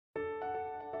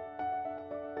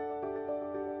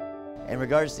In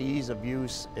regards to ease of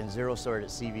use in zero sort at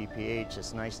CVPH,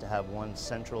 it's nice to have one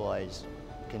centralized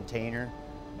container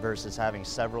versus having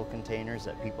several containers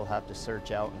that people have to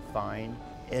search out and find.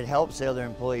 It helps the other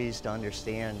employees to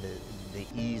understand the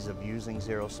ease of using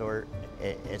zero sort.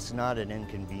 It's not an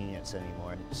inconvenience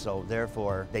anymore, so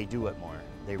therefore they do it more.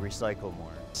 They recycle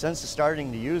more. Since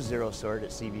starting to use zero sort at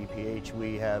CVPH,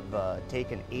 we have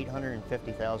taken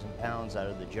 850,000 pounds out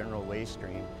of the general waste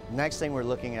stream. Next thing we're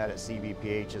looking at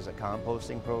CVPH is a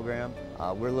composting program.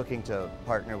 We're looking to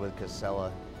partner with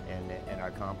Casella in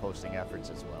our composting efforts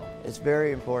as well. It's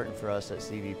very important for us at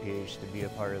CVPH to be a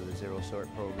part of the zero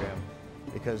sort program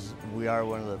because we are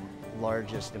one of the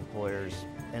largest employers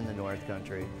in the North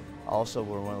Country. Also,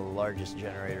 we're one of the largest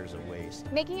generators of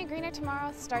waste. Making a greener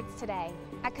tomorrow starts today.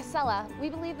 At Casella, we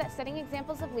believe that setting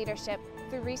examples of leadership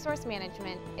through resource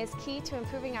management is key to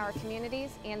improving our communities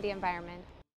and the environment.